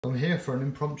I'm here for an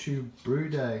impromptu brew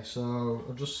day, so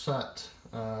I've just set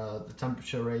the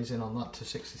temperature raising on that to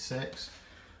 66.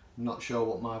 I'm not sure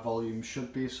what my volume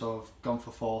should be, so I've gone for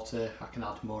 40. I can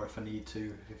add more if I need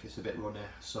to, if it's a bit runny,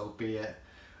 so be it.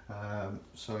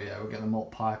 So yeah, we're getting the malt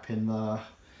pipe in there.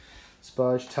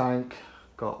 Sparge tank,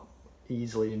 got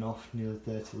easily enough, nearly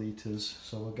 30 litres,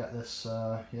 so we'll get this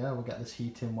we'll get this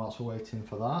heating whilst we're waiting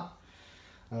for that.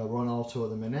 We're on auto at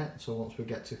the minute, so once we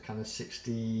get to kind of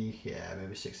 60,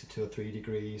 maybe 62 or 3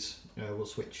 degrees, we'll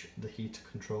switch the heater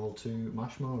control to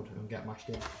mash mode and get mashed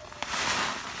in.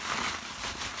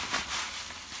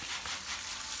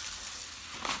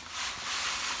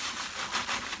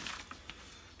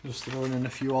 Just throwing in a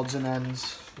few odds and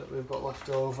ends that we've got left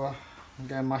over and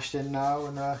getting mashed in now,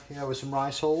 and with some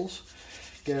rice hulls,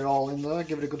 get it all in there,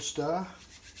 give it a good stir,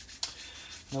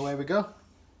 and away we go.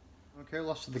 Okay,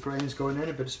 lots of the grains going in,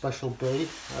 a bit of special B.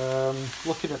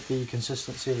 Looking at the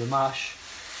consistency of the mash,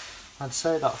 I'd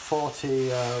say that 40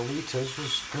 litres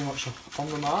was pretty much on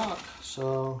the mark.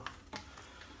 So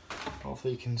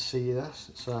hopefully you can see this.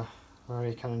 It's a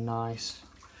very kind of nice,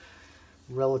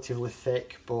 relatively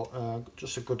thick, but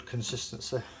just a good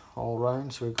consistency all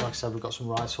round. So like I said, we've got some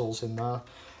rice hulls in there.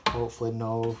 Hopefully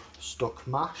no stuck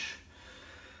mash.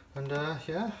 And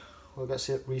yeah. We'll get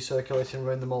it recirculating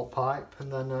around the malt pipe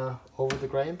and then over the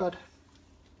grain bed.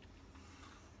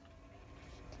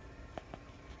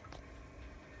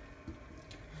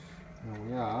 There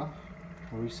we are,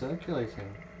 recirculating.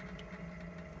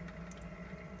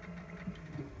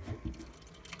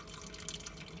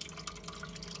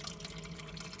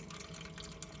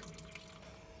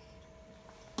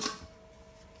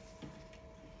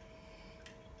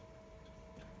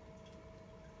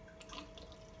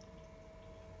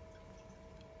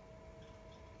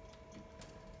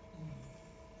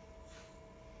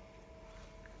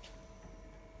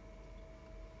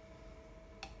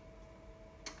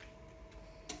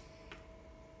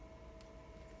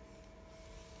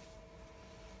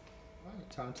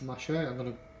 Time to mash out. I'm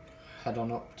going to head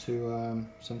on up to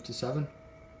 77.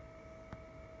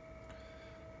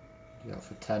 Do that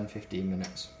for 10-15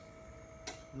 minutes.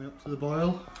 Coming up to the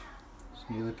boil. It's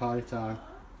nearly party time.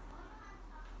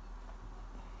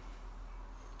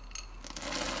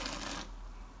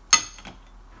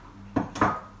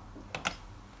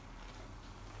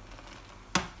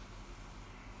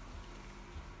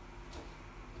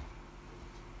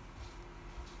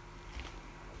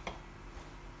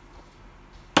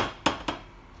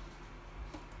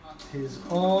 Is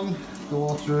on, the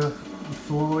water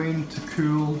flowing to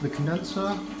cool the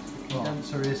condenser. The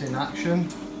condenser is in action.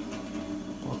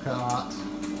 Look at that.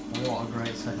 What a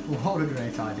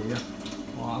great idea.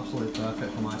 Well, absolutely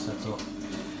perfect for my setup.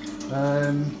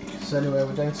 So anyway,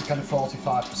 we're down to kind of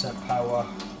 45% power,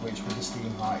 which with the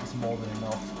steam height is more than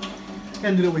enough.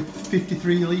 Ended up with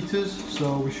 53 litres,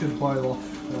 so we should boil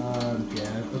off a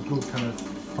good kind of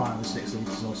 5 or 6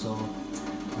 litres or so.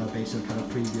 Based on kind of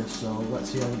previous, so let's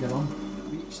see how we get on.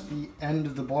 Reached the end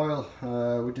of the boil.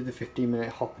 We did the 15-minute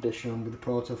hop addition with the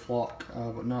proto flock,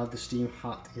 but now the steam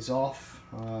hat is off.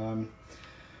 I'm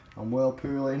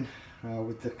whirlpooling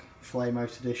with the flame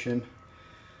out addition,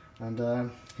 and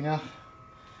yeah,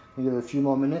 we'll give it a few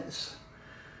more minutes,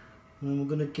 and then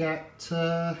we're going to get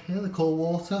the cold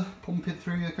water pumping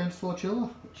through the counterflow chiller,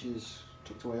 which is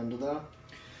tucked away under there.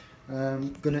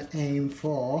 Going to aim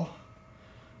for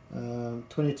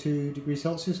 22 degrees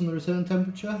Celsius on the return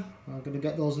temperature. I'm going to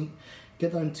get those and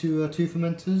get that into 2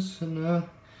 fermenters and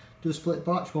do a split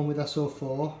batch, one with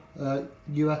SO4,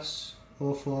 US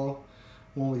 04,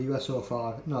 one with US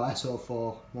 05, no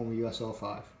SO4, one with US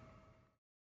 05.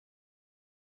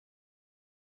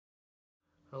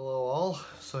 Hello all,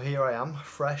 so here I am,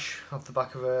 fresh off the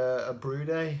back of a brew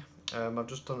day. I've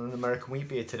just done an American wheat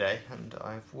beer today and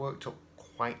I've worked up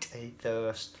quite a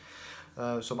thirst.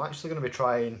 So I'm actually going to be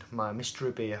trying my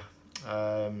mystery beer,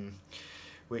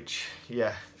 which,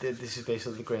 yeah, this is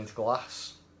basically the grain to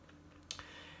glass.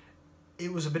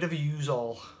 It was a bit of a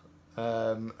use-all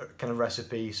kind of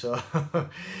recipe, so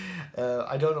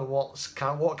I don't know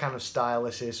what kind of style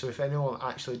this is, so if anyone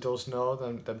actually does know,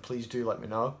 then please do let me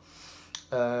know.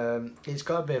 It's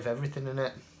got a bit of everything in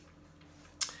it.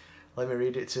 Let me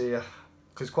read it to you,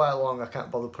 because it's quite long, I can't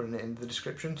bother putting it in the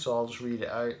description, so I'll just read it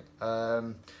out.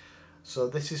 So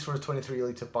this is for a 23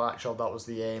 litre batch, or that was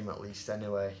the aim at least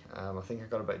anyway. I think I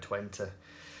got about 20.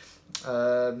 So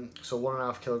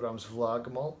 1.5 kilograms of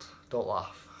lager malt, don't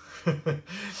laugh.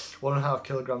 1.5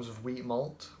 kilograms of wheat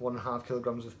malt, 1.5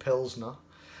 kilograms of pilsner,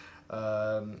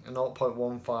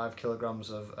 0.15 kilograms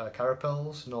of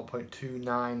carapils,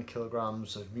 0.29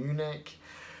 kilograms of Munich,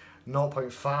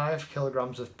 0.5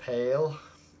 kilograms of pale,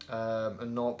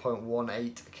 and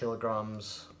 0.18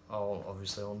 kilograms, or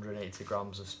obviously 180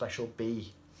 grams of special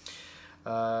B.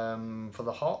 For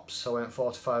the hops, I went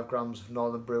 45 grams of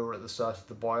Northern Brewer at the start of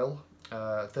the boil,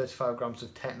 35 grams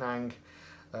of Tettnang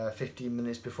 15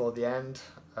 minutes before the end,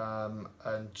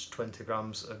 and 20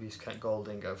 grams of East Kent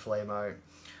Golding at flame out.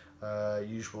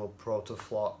 Usual proto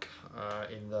flock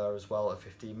in there as well at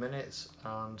 15 minutes,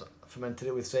 and fermented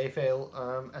it with safe ale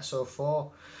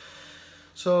SO4.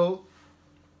 So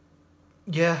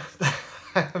yeah,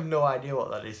 I have no idea what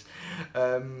that is.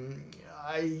 I'm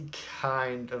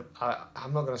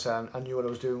not going to say I knew what I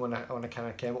was doing when I kind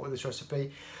of came up with this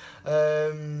recipe,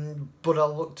 but I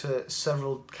looked at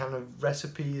several kind of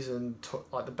recipes and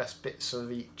took like the best bits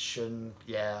of each, and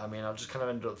yeah, I mean, I just kind of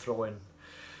ended up throwing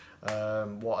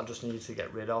what I just needed to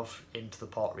get rid of into the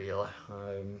pot really.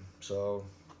 So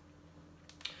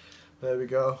there we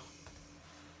go.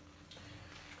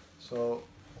 So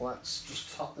let's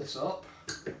just top this up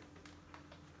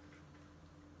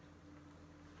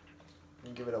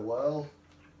and give it a whirl.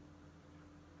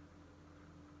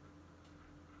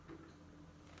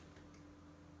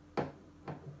 I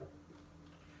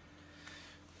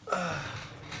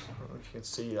don't know if you can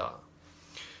see that.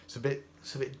 It's a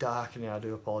bit dark in here, I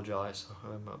do apologise. I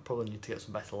probably need to get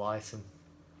some better lighting.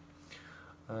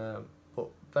 But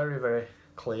very, very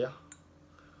clear.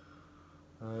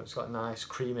 It's got a nice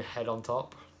creamy head on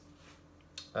top.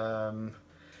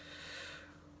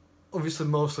 Obviously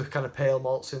mostly kind of pale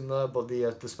malts in there, but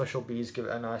the special Bs give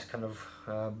it a nice kind of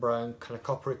brown, kind of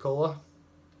coppery colour.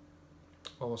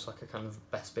 Almost like a kind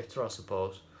of best bitter, I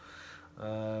suppose.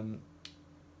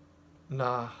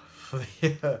 Nah, for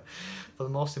the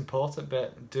most important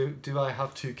bit, do I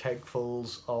have 2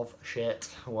 kegfuls of shit?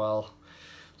 Well,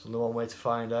 there's only one way to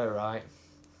find out, right?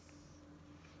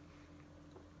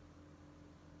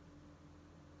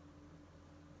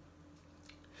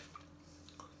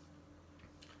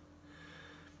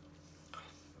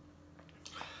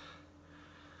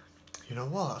 You know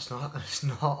what? It's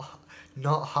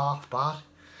not half bad.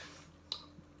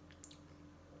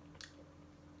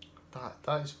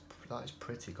 That is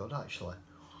pretty good actually.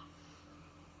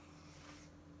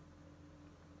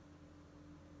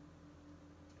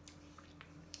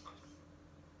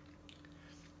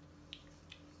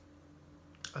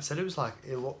 I said it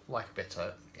looked like a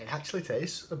bitter. It actually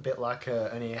tastes a bit like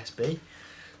an ESB,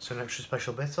 so an extra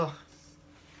special bitter.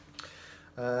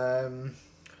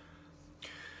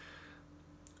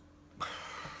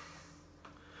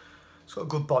 It's got a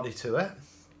good body to it.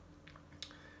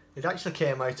 It actually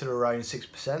came out at around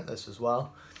 6% this as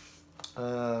well.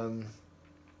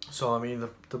 So I mean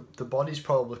the body's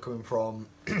probably coming from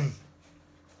I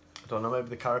don't know, maybe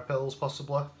the carapils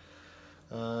possibly.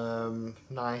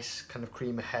 Nice kind of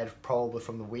creamy head probably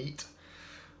from the wheat.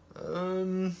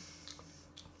 Little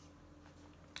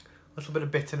bit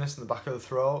of bitterness in the back of the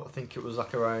throat. I think it was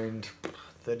like around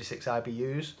 36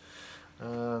 IBUs.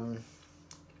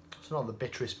 It's not the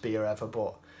bitterest beer ever,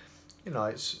 but you know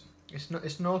it's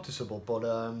noticeable. But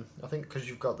I think because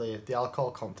you've got the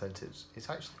alcohol content, it's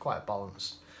actually quite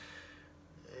balanced.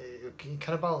 It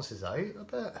kind of balances out a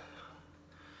bit.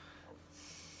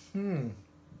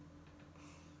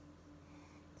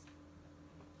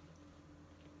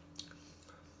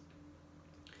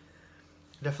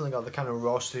 Definitely got the kind of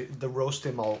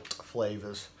roasty malt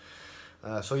flavours.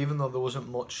 So even though there wasn't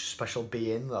much special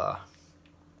B in there,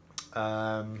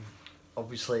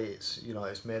 obviously it's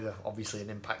it's made obviously an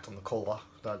impact on the colour.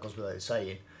 That goes without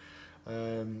saying.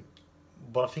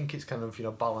 But I think it's kind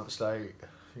of balanced out.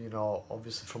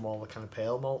 Obviously from all the kind of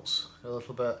pale malts a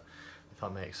little bit. If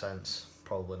that makes sense,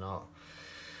 probably not.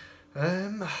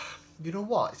 You know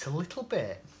what? It's a little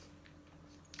bit.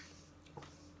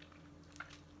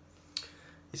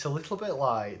 It's a little bit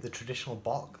like the traditional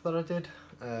bock that I did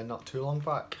not too long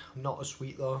back. Not as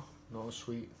sweet though, not as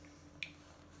sweet.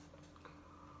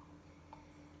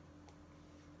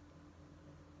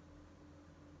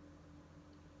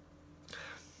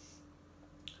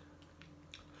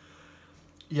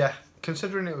 Yeah,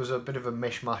 considering it was a bit of a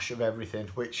mishmash of everything,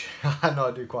 which I know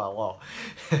I do quite a lot.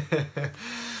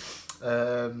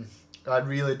 I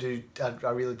really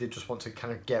did just want to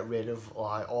kind of get rid of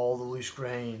like all the loose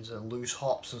grains and loose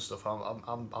hops and stuff.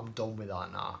 I'm done with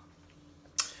that now.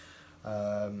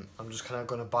 I'm just kind of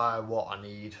going to buy what I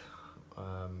need,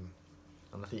 and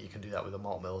I think you can do that with a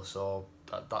malt mill. So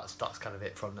that's kind of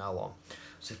it from now on.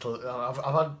 So I've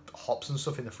had hops and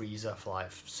stuff in the freezer for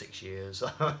like 6 years.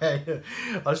 I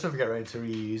just never get around to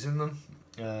reusing them.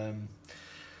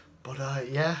 But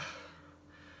yeah,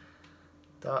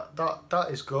 that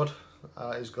is good.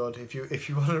 That is good. If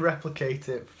you want to replicate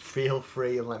it, feel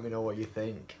free and let me know what you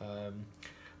think.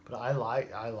 But I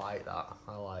like that. I like that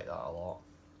a lot.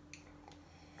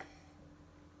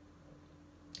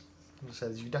 As I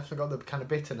said, you've definitely got the kind of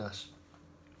bitterness,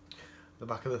 the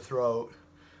back of the throat,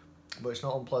 but it's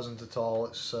not unpleasant at all.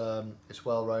 It's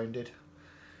well rounded.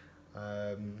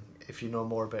 If you know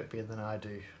more about beer than I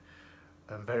do,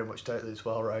 and very much doubt that it's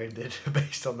well rounded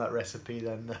based on that recipe,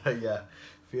 then yeah,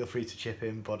 feel free to chip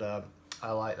in. But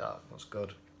I like that. That's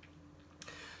good.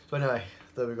 So anyway,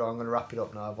 there we go. I'm going to wrap it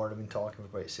up now. I've already been talking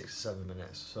for about 6 or 7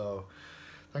 minutes. So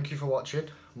thank you for watching.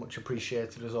 Much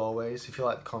appreciated as always. If you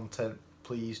like the content,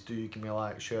 please do give me a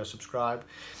like, share, subscribe.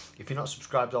 If you're not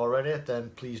subscribed already,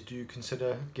 then please do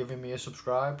consider giving me a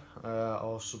subscribe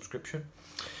or subscription.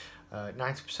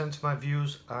 90% of my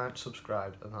viewers aren't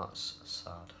subscribed, and that's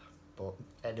sad. But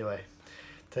anyway,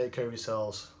 take care of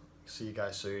yourselves. See you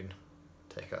guys soon.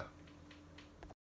 Take care.